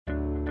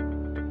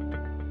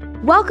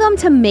Welcome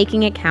to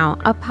Making It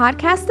Count, a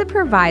podcast that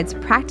provides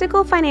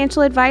practical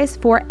financial advice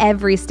for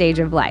every stage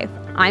of life.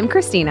 I'm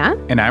Cristina.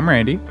 And I'm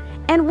Randy.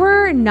 And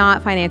we're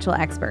not financial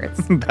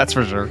experts. That's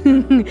for sure.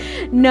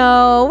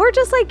 No, we're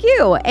just like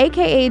you,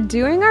 aka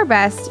doing our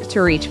best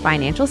to reach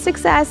financial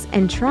success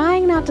and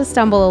trying not to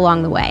stumble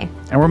along the way.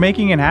 And we're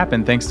making it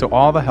happen thanks to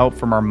all the help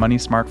from our money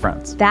smart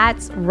friends.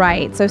 That's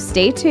right. So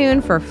stay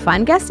tuned for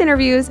fun guest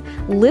interviews,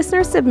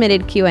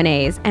 listener-submitted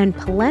Q&As, and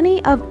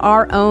plenty of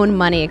our own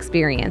money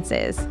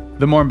experiences.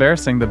 The more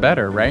embarrassing, the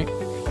better, right?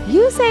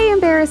 You say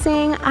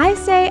embarrassing, I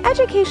say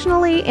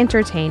educationally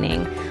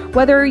entertaining.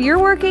 Whether you're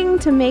working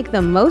to make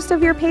the most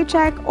of your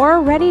paycheck or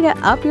ready to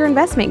up your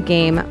investment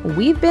game,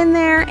 we've been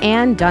there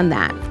and done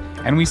that.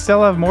 And we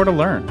still have more to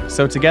learn.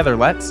 So together,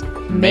 let's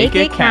make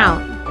it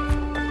count.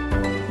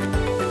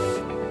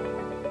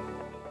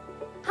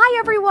 Hi,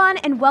 everyone,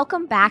 and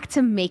welcome back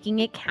to Making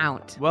It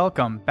Count.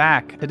 Welcome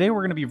back. Today,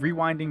 we're going to be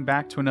rewinding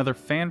back to another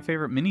fan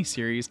favorite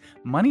mini-series,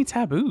 Money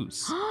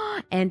Taboos.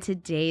 And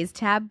today's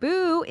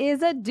taboo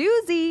is a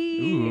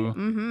doozy.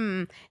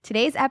 Ooh.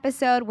 Today's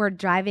episode, we're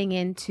diving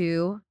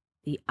into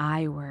the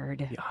I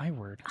word. The I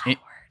word. I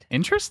word.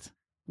 Interest?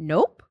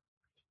 Nope.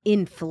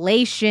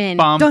 Inflation.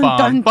 Bum, Dun, bum,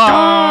 dun, bum.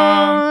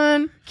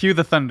 dun. Cue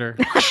the thunder.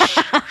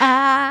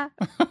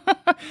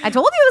 I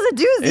told you it was a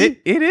doozy.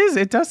 It is.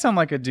 It does sound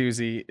like a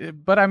doozy.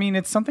 But I mean,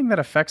 it's something that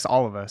affects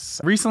all of us.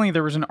 Recently,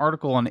 there was an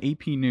article on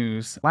AP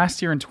News.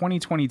 Last year in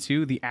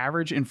 2022, the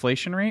average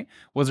inflation rate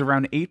was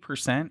around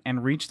 8%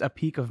 and reached a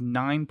peak of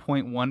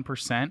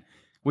 9.1%,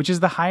 which is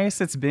the highest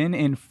it's been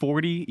in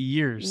 40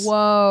 years.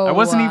 Whoa. I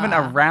wasn't even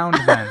around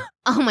then.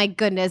 Oh my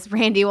goodness,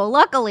 Randy. Well,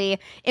 luckily,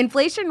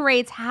 inflation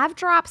rates have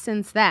dropped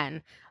since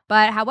then.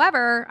 But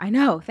however, I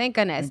know, thank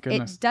goodness.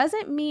 It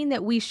doesn't mean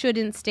that we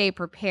shouldn't stay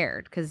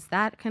prepared because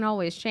that can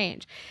always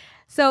change.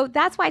 So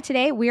that's why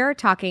today we are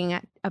talking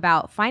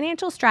about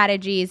financial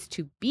strategies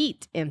to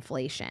beat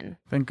inflation.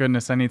 Thank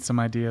goodness. I need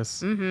some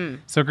ideas.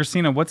 So,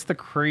 Cristina, what's the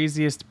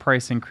craziest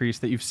price increase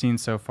that you've seen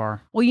so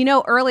far? Well, you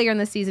know, earlier in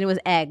the season, it was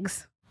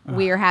eggs.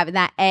 We are having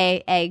that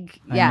eggs.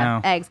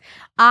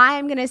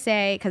 I'm going to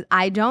say, because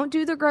I don't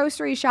do the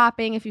grocery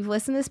shopping. If you've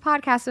listened to this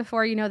podcast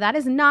before, you know that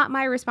is not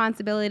my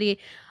responsibility.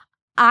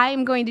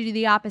 I'm going to do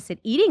the opposite.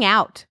 Eating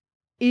out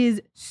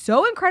is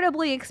so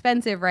incredibly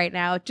expensive right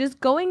now. Just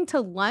going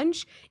to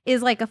lunch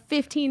is like a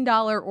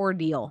 $15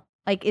 ordeal.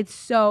 Like, it's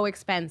so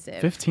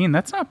expensive. 15?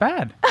 That's not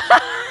bad.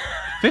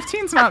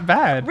 15's not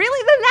bad.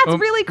 Really? Then that's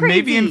really crazy.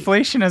 Maybe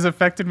inflation has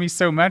affected me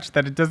so much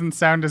that it doesn't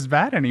sound as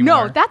bad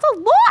anymore. No, that's a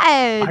lot.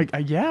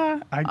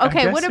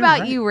 Okay, what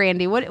about you,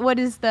 Randy? What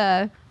is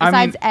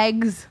besides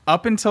eggs?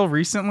 Up until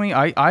recently,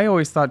 I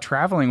always thought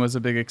traveling was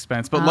a big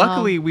expense. But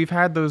luckily, we've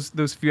had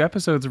those few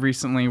episodes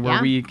recently where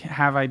we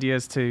have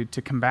ideas to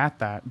combat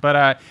that. But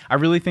I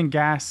really think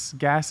gas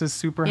is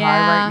super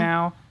high right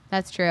now.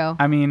 That's true.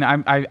 I mean,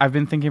 I've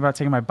been thinking about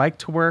taking my bike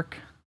to work.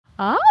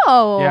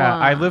 Oh. Yeah,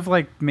 I live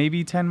like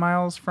maybe 10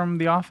 miles from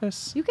the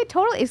office. You could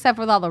totally, except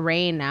with all the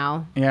rain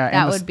now. Yeah.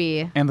 That would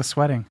be. And the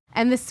sweating.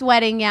 And the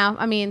sweating, yeah.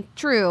 I mean,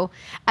 true.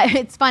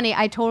 It's funny.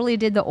 I totally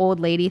did the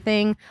old lady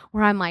thing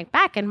where I'm like,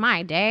 back in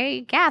my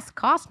day, gas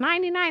cost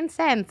 99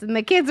 cents. And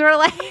the kids were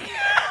like,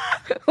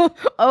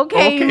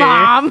 okay,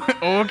 Mom.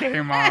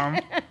 Okay, Mom.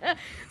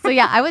 So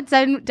yeah, I would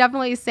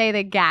definitely say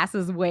that gas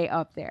is way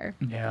up there.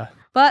 Yeah.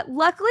 But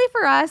luckily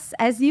for us,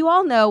 as you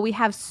all know, we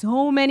have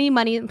so many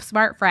money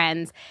smart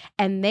friends,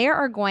 and they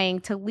are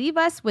going to leave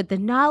us with the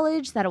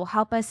knowledge that will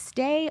help us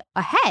stay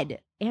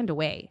ahead and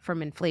away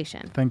from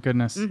inflation. Thank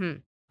goodness.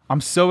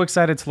 I'm so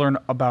excited to learn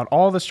about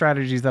all the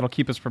strategies that'll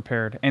keep us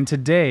prepared. And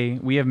today,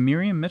 we have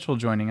Miriam Mitchell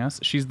joining us.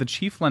 She's the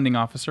Chief Lending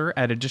Officer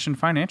at Addition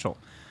Financial.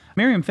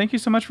 Miriam, thank you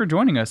so much for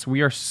joining us.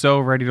 We are so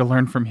ready to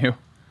learn from you.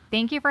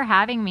 Thank you for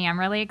having me. I'm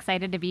really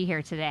excited to be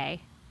here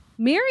today.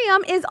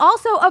 Miriam is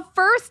also a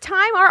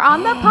first-timer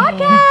on the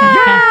podcast.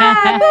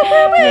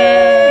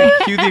 Yay!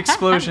 Cue the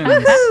explosions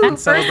and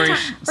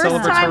celebration.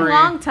 First time,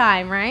 long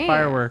time, right?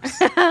 Fireworks.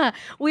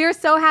 We are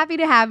so happy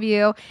to have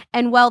you.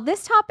 And well,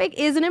 this topic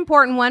is an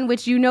important one,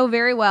 which you know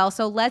very well.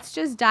 So let's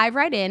just dive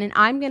right in. And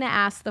I'm going to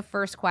ask the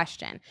first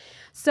question.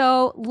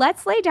 So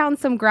let's lay down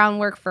some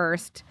groundwork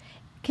first.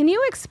 Can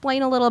you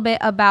explain a little bit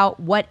about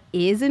what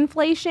is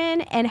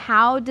inflation and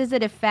how does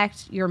it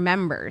affect your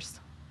members?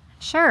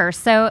 Sure.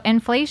 So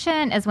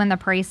inflation is when the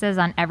prices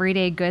on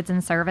everyday goods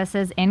and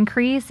services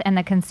increase and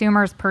the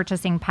consumer's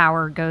purchasing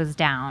power goes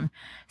down.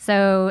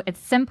 So it's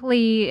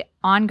simply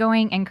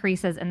ongoing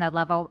increases in the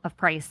level of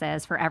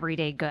prices for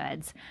everyday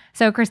goods.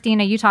 So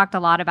Cristina, you talked a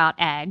lot about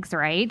eggs,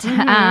 right?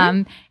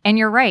 And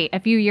you're right.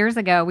 A few years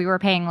ago, we were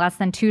paying less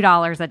than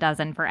 $2 a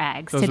dozen for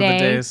eggs. Those Today, are the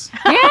days.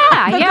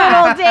 Yeah.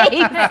 Good old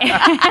days.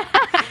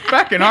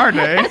 Back in our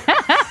day.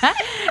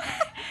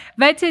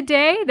 But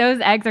today,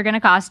 those eggs are going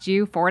to cost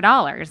you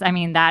 $4. I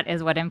mean, that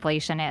is what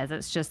inflation is.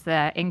 It's just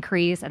the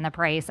increase in the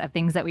price of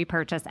things that we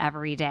purchase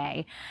every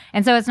day.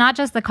 And so it's not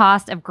just the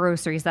cost of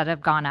groceries that have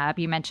gone up.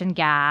 You mentioned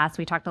gas.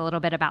 We talked a little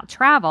bit about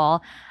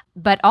travel.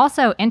 But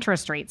also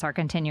interest rates are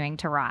continuing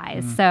to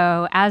rise.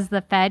 So as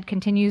the Fed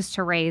continues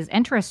to raise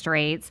interest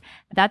rates,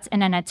 that's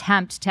in an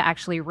attempt to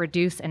actually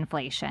reduce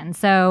inflation.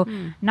 So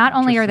not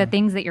only are the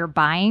things that you're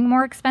buying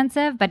more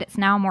expensive, but it's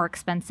now more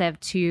expensive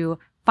to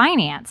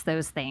finance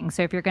those things.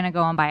 So if you're going to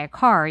go and buy a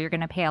car, you're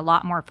going to pay a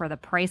lot more for the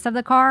price of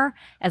the car,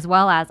 as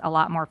well as a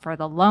lot more for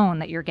the loan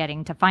that you're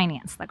getting to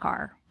finance the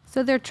car.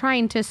 So they're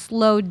trying to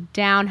slow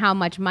down how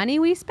much money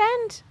we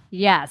spend?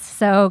 Yes.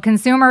 So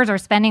consumers are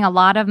spending a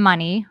lot of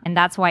money, and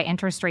that's why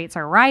interest rates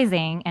are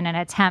rising in an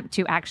attempt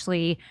to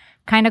actually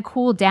kind of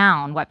cool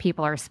down what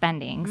people are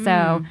spending.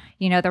 So,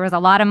 there was a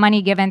lot of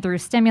money given through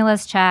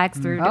stimulus checks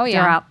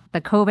throughout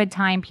the COVID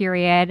time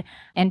period,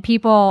 and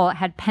people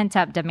had pent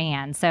up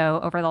demand. So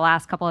over the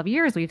last couple of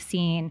years, we've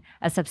seen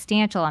a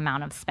substantial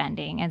amount of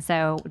spending. And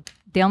so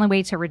the only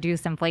way to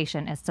reduce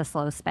inflation is to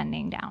slow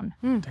spending down.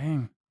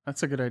 Dang,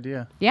 that's a good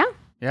idea. Yeah.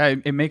 Yeah,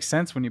 it makes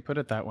sense when you put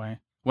it that way.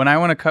 When I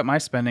want to cut my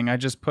spending, I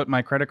just put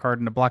my credit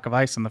card in a block of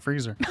ice in the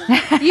freezer.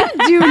 You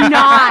do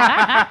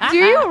not. Do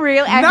you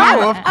really?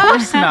 No, of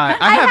course not.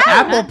 I have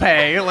Apple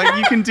Pay. Like,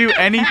 you can do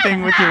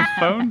anything with your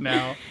phone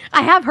now.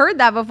 I have heard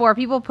that before.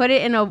 People put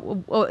it in a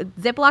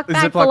Ziploc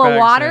bag full of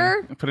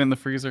water. Yeah. Put it in the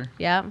freezer.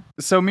 Yeah.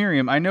 So,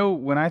 Miriam, I know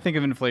when I think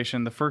of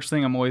inflation, the first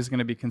thing I'm always going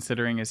to be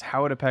considering is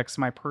how it affects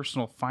my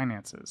personal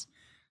finances.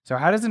 So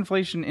how does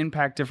inflation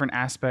impact different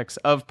aspects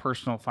of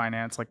personal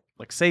finance,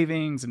 like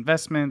savings,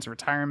 investments,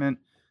 retirement?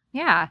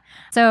 Yeah.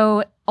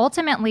 So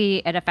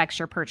ultimately, it affects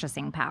your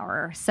purchasing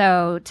power.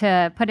 So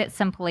to put it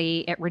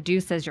simply, it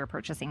reduces your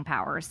purchasing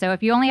power. So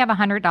if you only have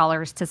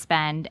 $100 to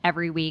spend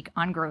every week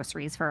on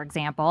groceries, for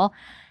example,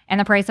 and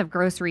the price of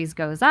groceries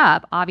goes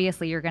up,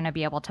 obviously you're going to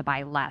be able to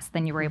buy less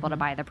than you were able to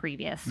buy the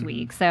previous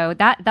week. So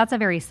that's a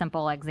very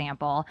simple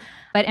example.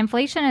 But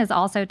inflation is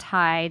also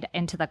tied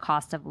into the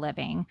cost of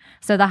living.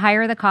 So the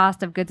higher the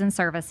cost of goods and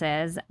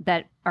services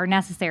that are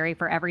necessary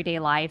for everyday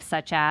life,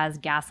 such as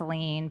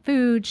gasoline,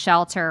 food,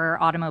 shelter,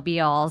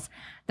 automobiles,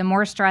 the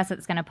more stress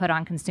it's going to put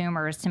on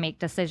consumers to make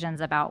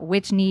decisions about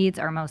which needs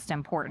are most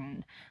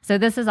important. So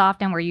this is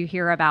often where you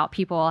hear about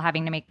people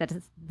having to make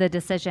the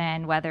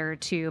decision whether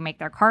to make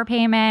their car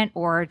payment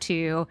or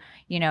to,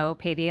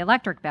 pay the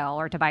electric bill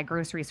or to buy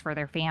groceries for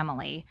their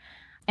family.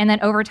 And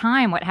then over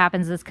time, what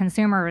happens is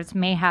consumers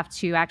may have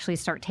to actually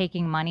start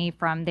taking money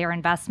from their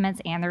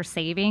investments and their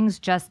savings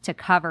just to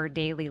cover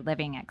daily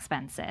living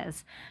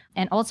expenses.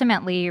 And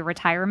ultimately,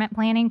 retirement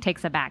planning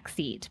takes a back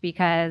seat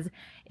because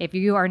if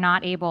you are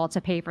not able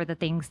to pay for the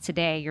things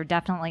today, you're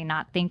definitely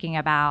not thinking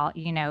about,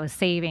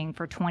 saving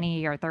for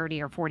 20 or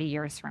 30 or 40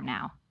 years from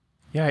now.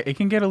 Yeah, it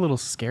can get a little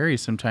scary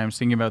sometimes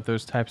thinking about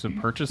those types of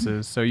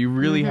purchases. So you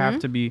really have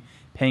to be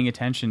paying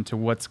attention to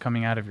what's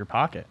coming out of your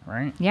pocket,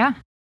 right? Yeah.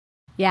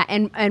 Yeah,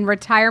 and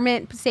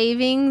retirement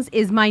savings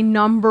is my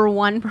number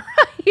one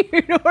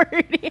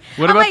priority.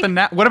 What about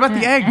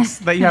the eggs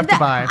that you have to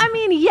buy? I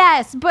mean,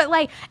 yes, but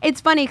it's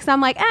funny because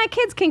I'm like,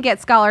 kids can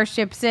get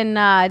scholarships and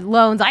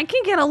loans. I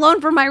can get a loan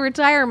for my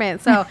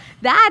retirement. So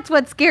that's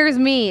what scares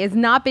me is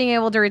not being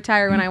able to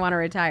retire when I want to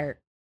retire.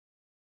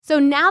 So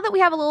now that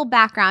we have a little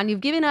background, you've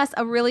given us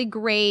a really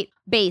great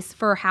base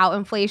for how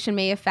inflation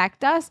may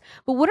affect us.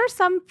 But what are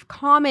some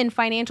common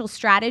financial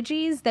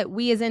strategies that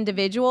we as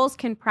individuals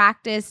can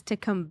practice to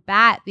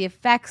combat the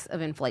effects of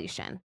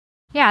inflation?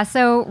 Yeah,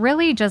 so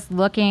really just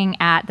looking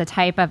at the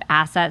type of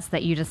assets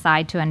that you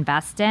decide to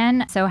invest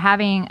in. So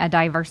having a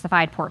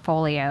diversified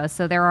portfolio.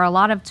 So there are a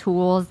lot of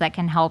tools that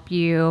can help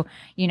you,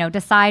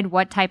 decide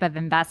what type of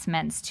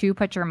investments to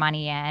put your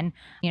money in.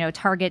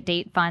 Target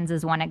date funds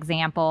is one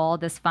example.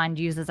 This fund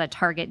uses a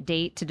target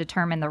date to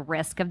determine the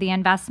risk of the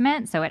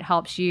investment. So it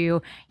helps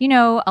you,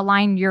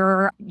 align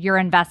your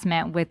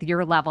investment with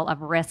your level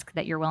of risk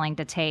that you're willing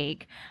to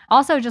take.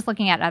 Also just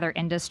looking at other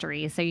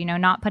industries. So,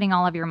 not putting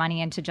all of your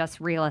money into just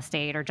real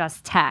estate or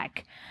just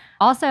tech.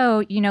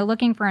 Also,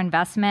 looking for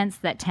investments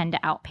that tend to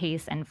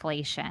outpace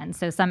inflation.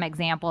 So some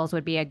examples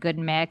would be a good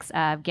mix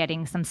of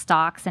getting some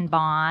stocks and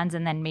bonds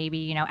and then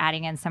maybe,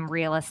 adding in some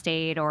real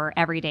estate or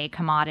everyday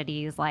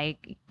commodities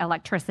like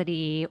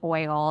electricity,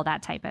 oil,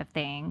 that type of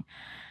thing.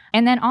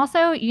 And then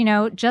also,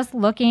 just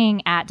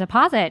looking at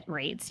deposit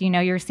rates.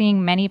 You're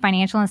seeing many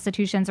financial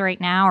institutions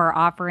right now are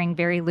offering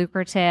very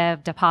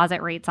lucrative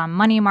deposit rates on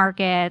money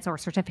markets or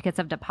certificates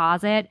of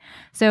deposit.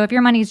 So if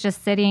your money's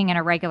just sitting in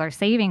a regular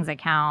savings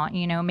account,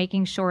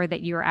 making sure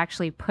that you're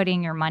actually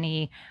putting your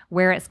money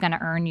where it's going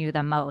to earn you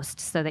the most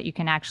so that you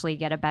can actually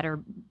get a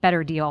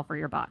better deal for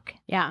your buck.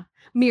 Yeah.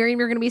 Miriam,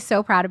 you're going to be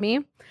so proud of me.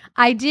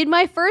 I did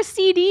my first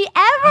CD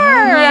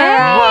ever.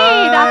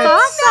 Yay! That's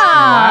awesome.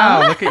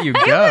 Wow, look at you go.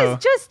 It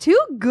was just too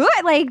good.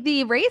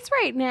 The rates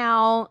right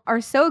now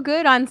are so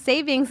good on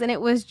savings, and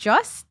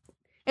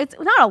it's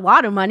not a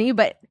lot of money,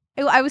 but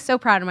I was so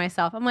proud of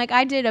myself. I'm like,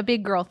 I did a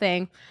big girl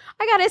thing.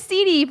 I got a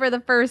CD for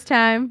the first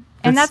time.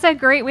 And that's a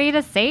great way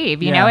to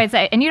save, you know,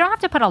 and you don't have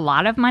to put a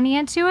lot of money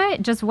into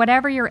it, just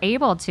whatever you're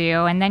able to.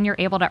 And then you're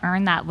able to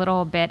earn that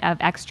little bit of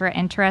extra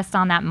interest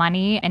on that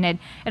money. And it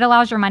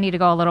allows your money to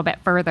go a little bit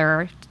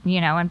further,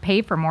 you know, and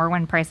pay for more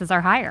when prices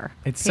are higher.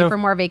 Pay for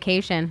more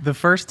vacation. The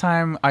first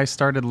time I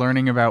started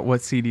learning about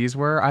what CDs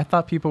were, I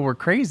thought people were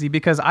crazy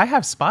because I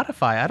have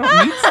Spotify.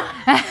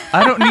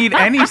 I don't need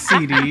any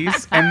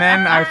CDs. And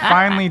then I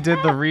finally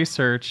did the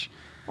research.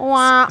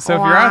 So if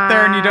you're out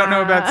there and you don't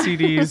know about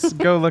CDs,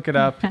 go look it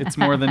up. It's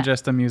more than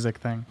just a music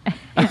thing.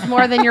 It's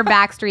more than your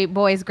Backstreet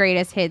Boys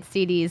greatest hits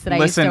CDs that I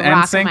used to rock in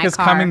my car. NSYNC is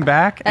coming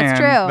back. That's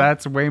true.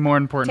 That's way more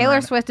important. Taylor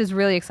Swift is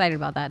really excited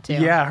about that too.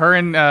 Yeah, her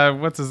and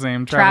what's his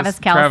name? Travis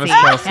Kelce. Travis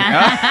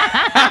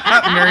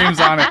Kelce. Miriam's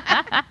on it.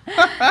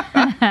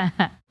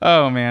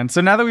 Oh, man.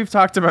 So now that we've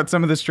talked about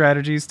some of the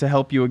strategies to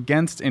help you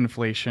against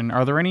inflation,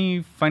 are there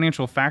any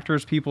financial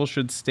factors people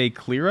should stay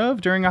clear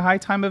of during a high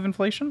time of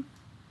inflation?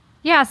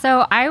 Yeah,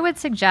 so I would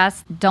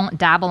suggest don't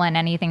dabble in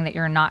anything that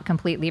you're not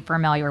completely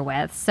familiar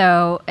with.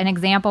 So an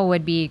example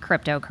would be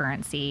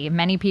cryptocurrency.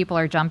 Many people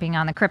are jumping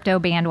on the crypto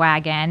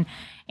bandwagon,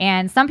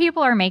 and some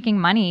people are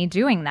making money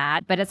doing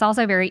that, but it's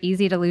also very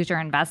easy to lose your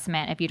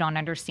investment if you don't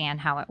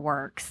understand how it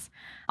works.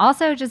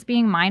 Also, just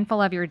being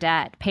mindful of your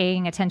debt,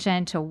 paying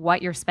attention to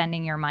what you're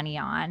spending your money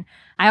on.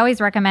 I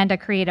always recommend to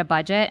create a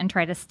budget and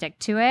try to stick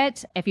to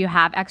it. If you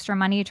have extra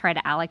money, try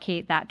to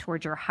allocate that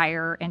towards your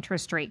higher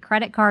interest rate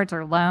credit cards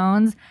or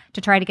loans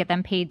to try to get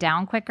them paid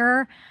down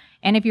quicker.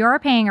 And if you are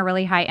paying a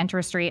really high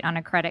interest rate on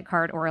a credit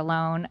card or a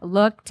loan,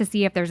 look to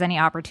see if there's any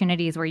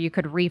opportunities where you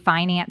could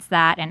refinance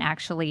that and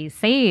actually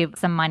save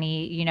some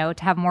money, you know,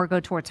 to have more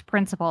go towards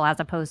principal as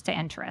opposed to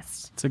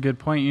interest. It's a good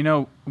point. You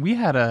know, we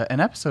had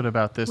an episode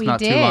about this not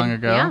too long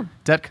ago. Yeah.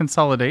 Debt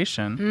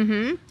consolidation.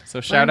 Mm-hmm.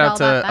 So shout out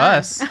to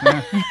us.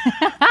 Yeah.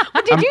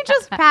 Did you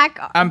just pack?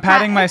 I'm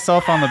patting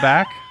myself on the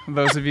back.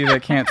 Those of you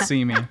that can't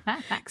see me.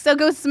 So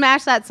go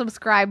smash that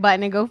subscribe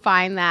button and go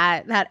find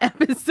that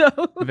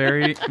episode.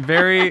 Very,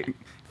 very.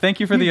 Thank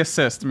you for the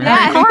assist, Mary.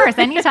 Yeah, of course,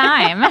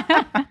 anytime.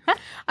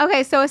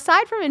 Okay, so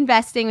aside from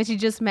investing, which you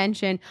just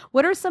mentioned,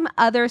 what are some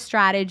other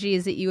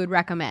strategies that you would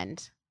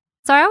recommend?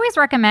 So I always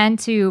recommend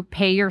to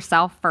pay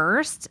yourself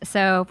first.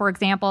 So for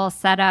example,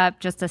 set up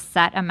just a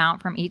set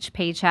amount from each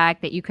paycheck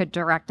that you could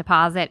direct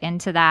deposit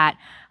into that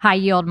high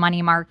yield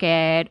money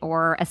market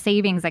or a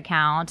savings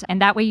account.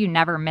 And that way you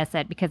never miss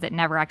it because it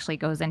never actually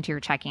goes into your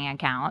checking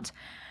account.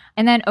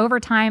 And then over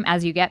time,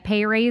 as you get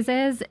pay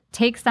raises,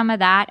 take some of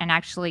that and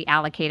actually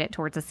allocate it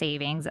towards a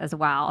savings as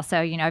well. So,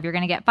 you know, if you're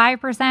going to get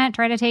 5%,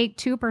 try to take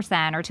 2%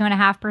 or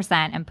 2.5%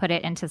 and put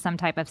it into some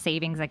type of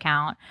savings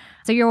account.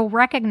 So you'll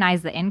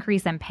recognize the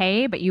increase in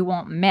pay, but you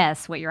won't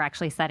miss what you're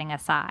actually setting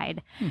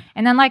aside.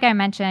 And then, like I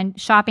mentioned,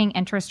 shopping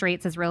interest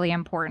rates is really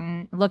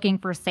important. Looking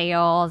for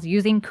sales,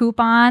 using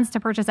coupons to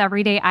purchase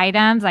everyday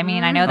items. I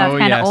mean, I know that's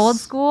kind of old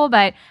school,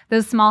 but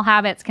those small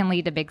habits can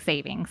lead to big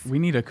savings. We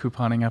need a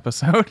couponing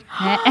episode.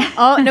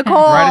 Oh,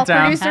 Nicole,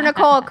 producer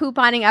Nicole,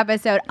 couponing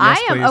episode.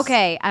 Yes, please.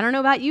 Okay. I don't know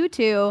about you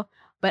two,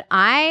 but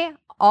I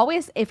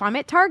always, if I'm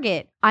at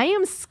Target, I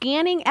am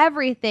scanning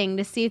everything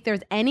to see if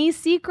there's any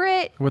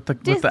secret. With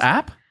the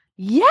app?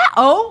 Yeah.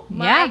 Oh,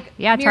 my.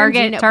 Yeah.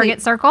 Miriam,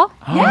 Target Circle.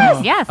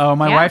 Oh. Yes. Oh,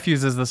 my wife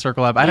uses the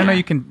Circle app. I don't know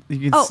you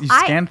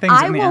scan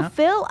things in the app. I will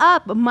fill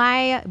up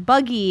my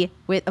buggy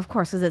with, of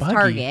course, because it's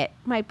Target.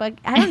 My buggy.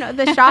 I don't know,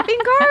 the shopping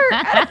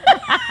cart.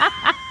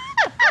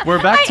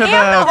 We're back to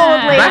the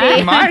old lady. Back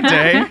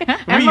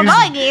in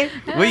my day.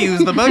 We use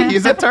the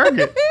buggies at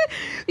Target.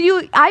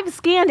 I've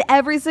scanned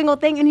every single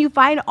thing, and you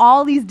find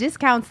all these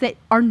discounts that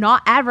are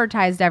not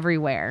advertised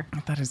everywhere.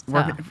 That is.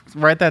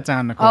 Write that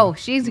down, Nicole. Oh,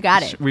 she's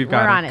got it. We're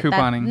on it.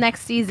 Couponing.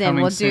 Next season,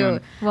 we'll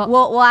soon.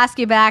 We'll ask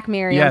you back,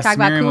 Miriam. Yes, talk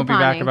Miriam about will be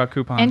back about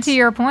coupons. And to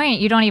your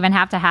point, you don't even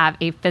have to have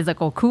a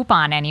physical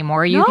coupon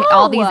anymore.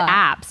 All these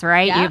apps,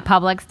 right? Yeah.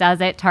 Publix does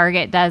it,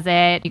 Target does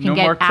it. You can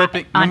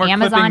get on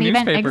Amazon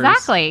even. Newspapers.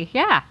 Exactly.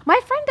 Yeah. My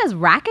friend does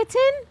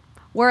Rakuten,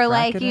 where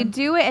like you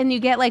do it and you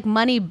get like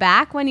money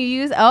back when you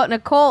use.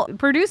 Oh,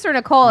 producer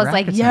Nicole is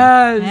like,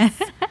 yes.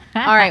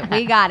 All right,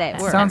 we got it.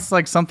 Sounds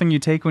like something you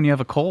take when you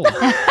have a cold.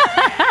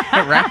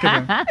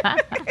 Rakuten.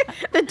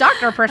 The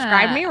doctor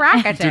prescribed me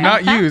Rakuten. Do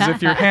not use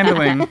if you're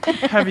handling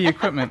heavy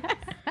equipment.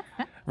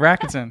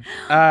 Rakuten.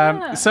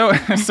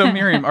 So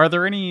Miriam, are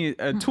there any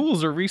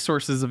tools or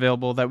resources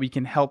available that we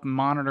can help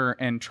monitor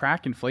and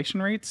track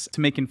inflation rates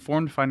to make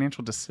informed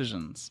financial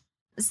decisions?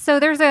 So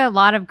there's a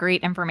lot of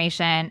great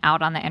information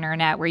out on the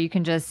internet where you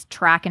can just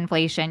track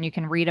inflation. You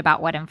can read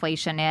about what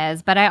inflation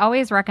is. But I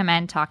always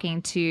recommend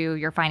talking to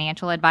your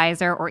financial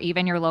advisor or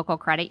even your local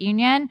credit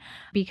union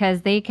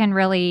because they can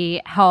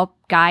really help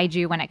guide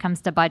you when it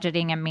comes to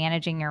budgeting and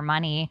managing your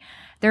money.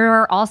 There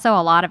are also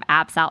a lot of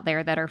apps out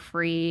there that are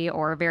free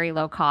or very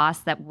low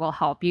cost that will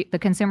help you, the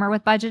consumer,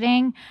 with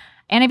budgeting.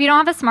 And if you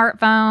don't have a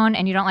smartphone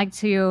and you don't like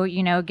to,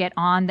 get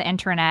on the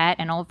internet,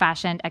 an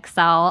old-fashioned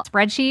Excel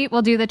spreadsheet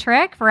will do the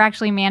trick for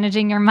actually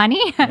managing your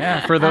money.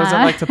 Yeah, for those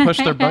that like to push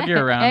their buggy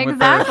around with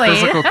their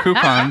physical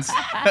coupons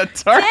at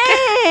Target.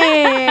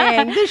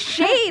 Dang, the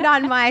shade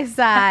on my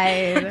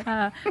side.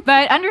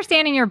 But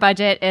understanding your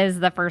budget is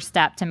the first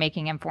step to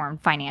making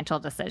informed financial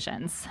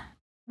decisions.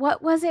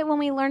 What was it when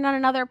we learned on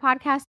another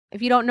podcast?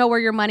 If you don't know where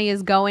your money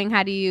is going,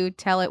 how do you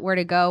tell it where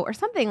to go, or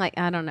something like,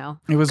 I don't know.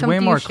 It was way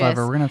more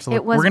clever. We're gonna have to.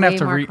 It was way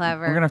more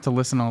clever. We're gonna have to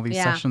listen to all these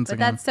sessions but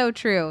again. That's so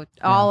true.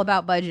 All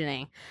about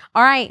budgeting.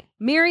 All right,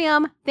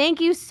 Miriam, thank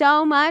you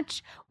so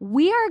much.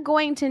 We are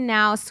going to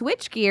now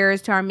switch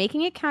gears to our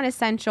Making It Count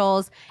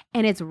Essentials,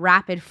 and it's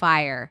rapid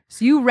fire.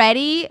 So you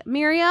ready,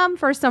 Miriam,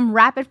 for some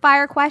rapid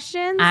fire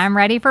questions? I'm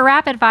ready for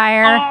rapid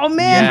fire. Oh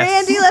man,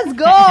 Randy, let's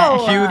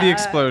go. Cue the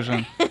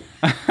explosion.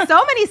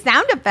 So many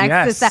sound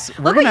effects. Yes,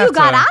 Look what you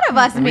got out of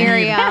us,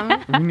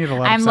 Miriam. We need a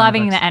lot. I'm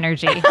loving the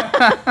energy.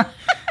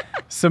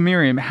 So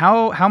Miriam,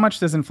 how much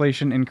does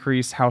inflation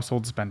increase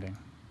household spending?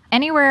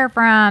 Anywhere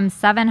from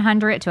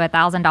 $700 to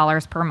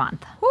 $1,000 per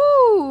month.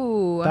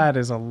 Ooh. That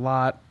is a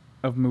lot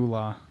of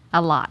moolah.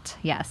 A lot,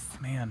 yes.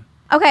 Man.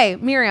 Okay,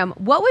 Miriam,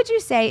 what would you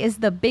say is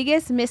the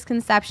biggest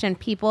misconception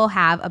people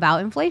have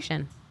about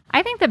inflation?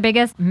 I think the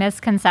biggest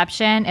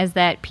misconception is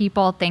that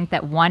people think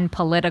that one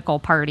political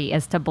party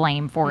is to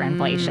blame for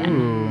inflation.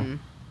 Ooh.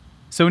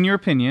 So in your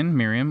opinion,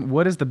 Miriam,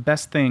 what is the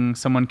best thing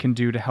someone can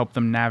do to help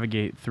them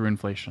navigate through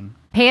inflation?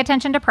 Pay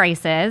attention to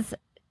prices.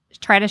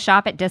 Try to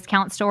shop at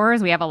discount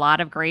stores. We have a lot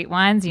of great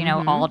ones,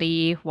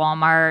 Aldi,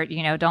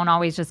 Walmart, don't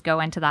always just go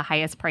into the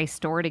highest price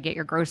store to get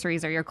your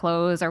groceries or your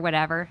clothes or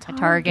whatever.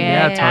 Target.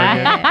 Yeah,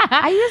 Target.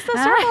 I use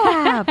the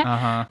Circle app.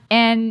 Uh-huh.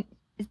 And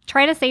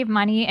try to save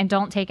money and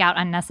don't take out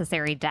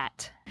unnecessary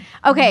debt.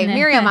 Okay,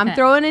 Miriam, I'm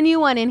throwing a new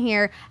one in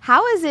here.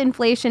 How has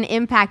inflation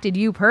impacted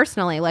you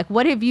personally? Like,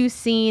 what have you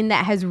seen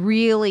that has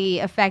really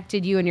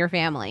affected you and your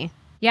family?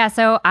 Yeah,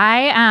 so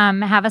I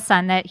have a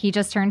son that he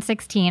just turned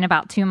 16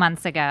 about 2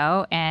 months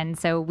ago. And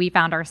so we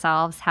found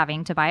ourselves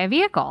having to buy a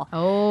vehicle.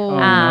 Oh.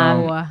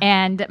 No.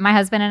 And my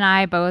husband and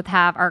I both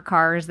have our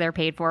cars. They're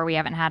paid for. We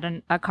haven't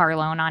had a car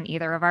loan on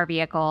either of our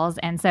vehicles.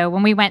 And so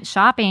when we went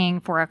shopping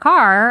for a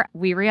car,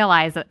 we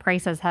realized that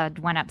prices had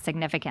went up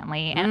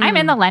significantly. And I'm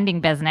in the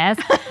lending business.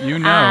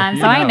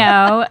 I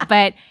know.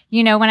 But,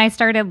 when I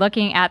started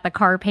looking at the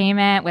car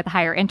payment with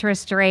higher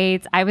interest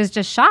rates, I was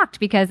just shocked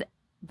because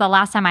the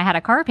last time I had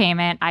a car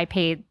payment, I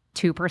paid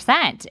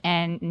 2%,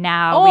 and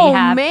now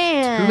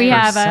we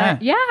have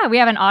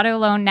an auto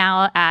loan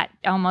now at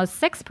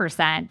almost 6%.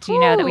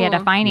 That we had to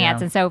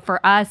finance, and so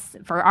for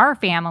our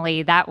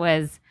family, that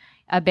was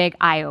a big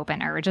eye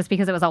opener, just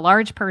because it was a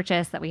large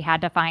purchase that we had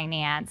to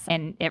finance,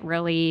 and it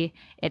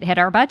hit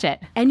our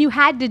budget. And you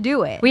had to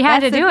do it. We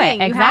had to do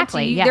it.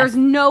 Exactly. Yes. There's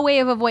no way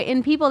of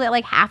avoiding people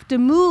that have to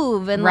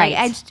move and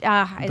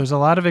there's a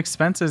lot of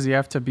expenses you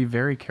have to be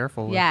very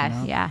careful with.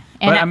 Yes. Yeah.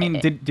 But I mean,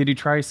 did you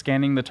try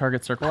scanning the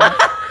Target Circle app?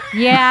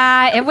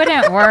 Yeah, it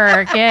wouldn't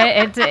work.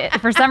 It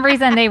for some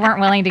reason they weren't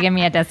willing to give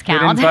me a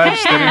discount. They didn't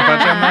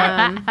budge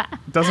on that.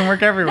 It doesn't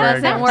work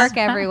everywhere. Doesn't work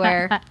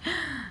everywhere.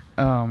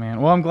 Oh, man.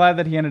 Well, I'm glad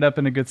that he ended up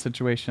in a good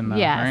situation, though,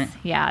 yes, right?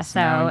 Yeah.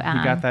 So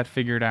he got that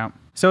figured out.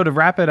 So to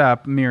wrap it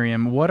up,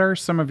 Miriam, what are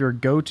some of your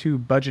go-to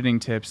budgeting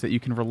tips that you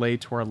can relay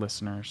to our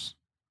listeners?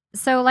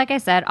 So like I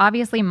said,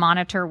 obviously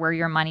monitor where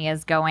your money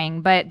is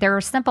going, but there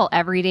are simple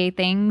everyday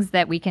things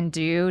that we can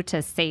do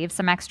to save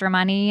some extra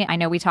money. I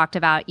know we talked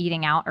about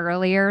eating out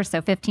earlier,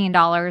 so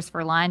 $15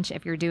 for lunch,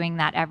 if you're doing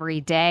that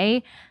every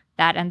day,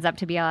 that ends up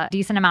to be a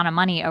decent amount of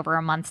money over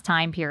a month's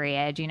time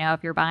period.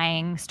 If you're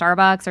buying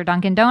Starbucks or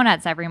Dunkin'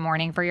 Donuts every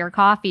morning for your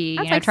coffee,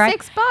 that's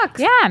like $6.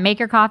 Yeah, make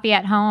your coffee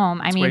at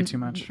home. It's way too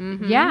much.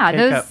 Mm-hmm.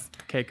 Yeah,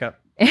 K-cup.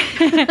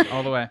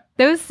 All the way.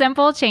 Those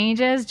simple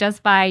changes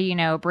just by,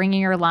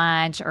 bringing your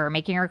lunch or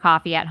making your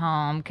coffee at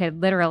home could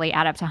literally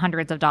add up to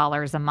hundreds of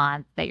dollars a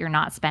month that you're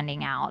not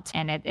spending out.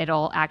 And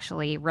it'll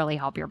actually really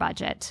help your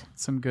budget.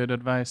 Some good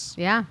advice.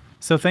 Yeah.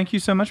 So thank you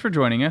so much for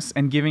joining us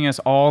and giving us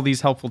all these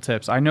helpful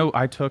tips. I know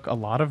I took a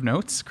lot of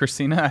notes.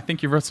 Christina, I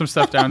think you wrote some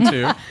stuff down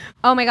too.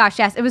 Oh my gosh,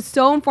 yes. It was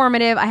so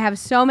informative. I have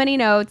so many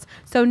notes.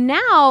 So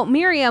now,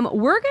 Miriam,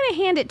 we're going to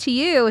hand it to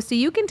you so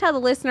you can tell the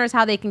listeners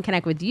how they can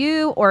connect with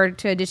you or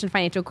to Addition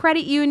Financial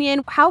Credit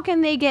Union. How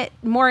can they get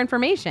more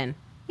information?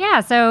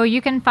 Yeah, so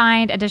you can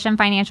find Addition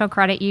Financial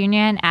Credit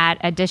Union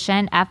at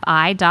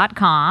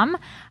additionfi.com.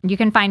 You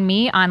can find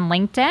me on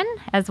LinkedIn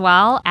as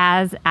well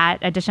as at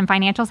Addition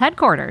Financial's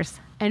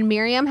headquarters. And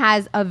Miriam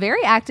has a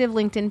very active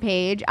LinkedIn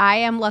page. I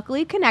am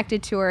luckily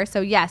connected to her.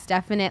 So yes,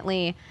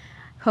 definitely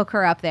hook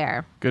her up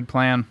there. Good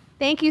plan.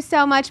 Thank you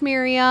so much,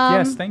 Miriam.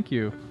 Yes, thank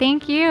you.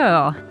 Thank you.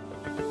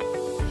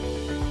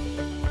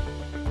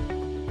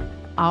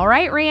 All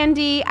right,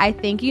 Randy, I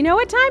think you know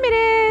what time it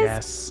is.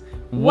 Yes.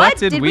 What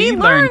did we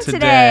learn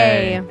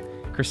today?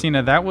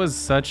 Christina, that was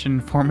such an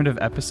informative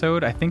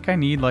episode. I think I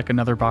need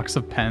another box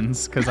of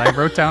pens because I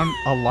wrote down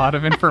a lot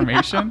of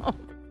information.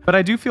 But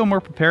I do feel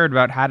more prepared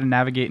about how to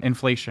navigate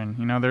inflation.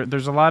 You know,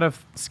 there's a lot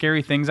of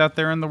scary things out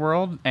there in the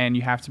world, and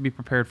you have to be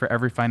prepared for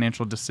every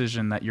financial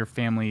decision that your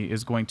family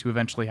is going to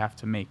eventually have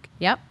to make.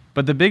 Yep.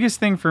 But the biggest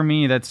thing for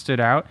me that stood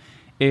out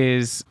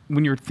is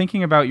when you're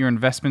thinking about your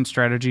investment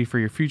strategy for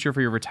your future, for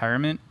your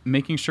retirement,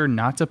 making sure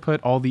not to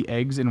put all the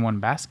eggs in one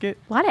basket.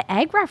 A lot of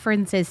egg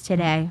references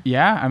today.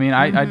 Yeah, I mean,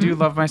 I do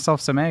love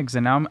myself some eggs,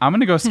 and now I'm going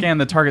to go scan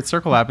the Target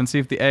Circle app and see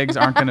if the eggs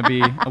aren't going to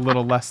be a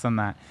little less than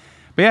that.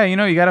 But yeah, you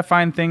know, you got to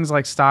find things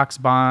like stocks,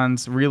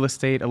 bonds, real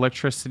estate,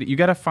 electricity. You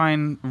got to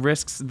find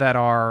risks that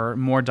are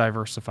more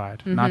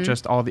diversified, not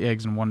just all the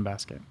eggs in one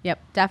basket.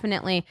 Yep,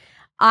 definitely.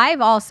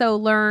 I've also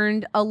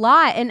learned a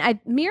lot, and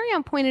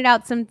Miriam pointed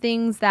out some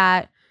things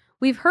that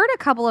we've heard a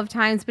couple of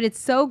times, but it's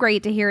so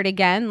great to hear it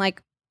again,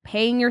 like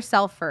paying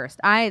yourself first.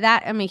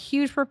 I'm a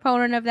huge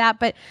proponent of that,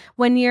 but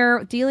when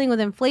you're dealing with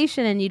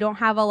inflation and you don't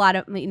have a lot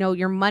of, you know,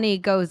 your money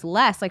goes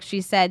less, like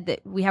she said, that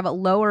we have a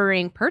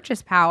lowering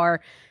purchase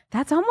power,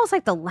 that's almost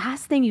like the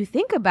last thing you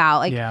think about,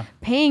 like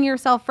paying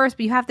yourself first,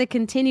 but you have to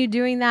continue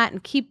doing that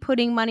and keep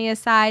putting money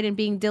aside and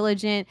being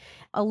diligent.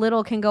 A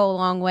little can go a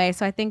long way.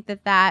 So I think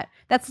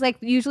that's like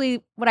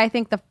usually what I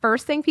think the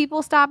first thing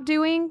people stop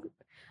doing.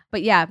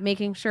 But yeah,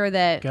 making sure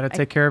that... Got to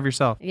take care of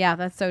yourself. Yeah,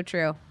 that's so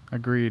true.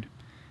 Agreed.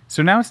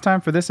 So now it's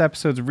time for this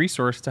episode's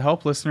resource to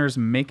help listeners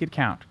make it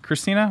count.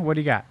 Christina, what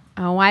do you got?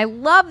 Oh, I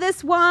love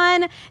this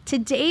one.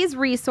 Today's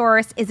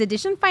resource is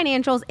Edition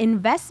Financial's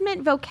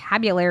investment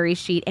vocabulary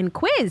sheet and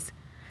quiz.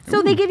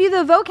 So they give you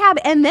the vocab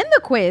and then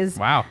the quiz.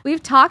 Wow.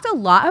 We've talked a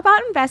lot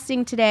about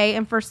investing today,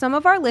 and for some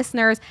of our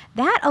listeners,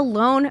 that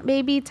alone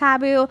may be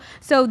taboo.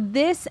 So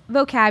this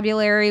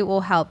vocabulary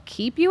will help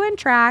keep you in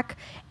track,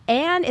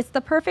 and it's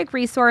the perfect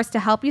resource to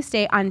help you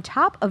stay on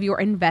top of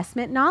your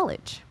investment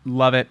knowledge.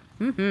 Love it.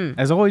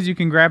 As always, you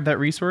can grab that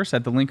resource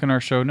at the link in our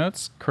show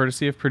notes,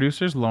 courtesy of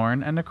producers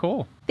Lauren and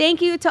Nicole.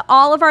 Thank you to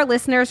all of our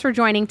listeners for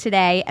joining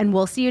today, and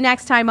we'll see you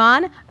next time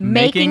on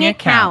Making It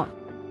Count.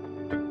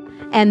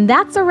 And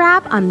that's a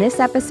wrap on this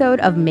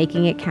episode of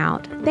Making It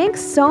Count.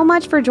 Thanks so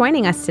much for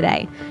joining us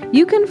today.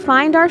 You can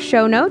find our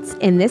show notes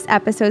in this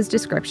episode's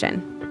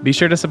description. Be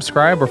sure to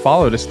subscribe or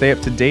follow to stay up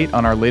to date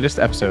on our latest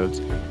episodes.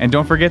 And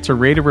don't forget to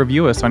rate or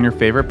review us on your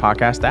favorite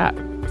podcast app.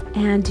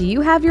 And do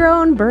you have your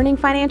own burning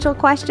financial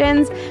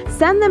questions?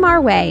 Send them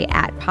our way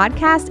at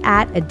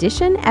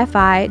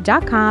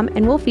podcast@editionfi.com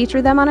and we'll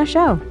feature them on a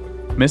show.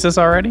 Miss us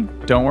already?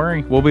 Don't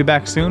worry. We'll be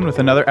back soon with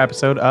another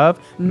episode of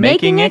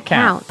Making It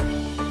Count.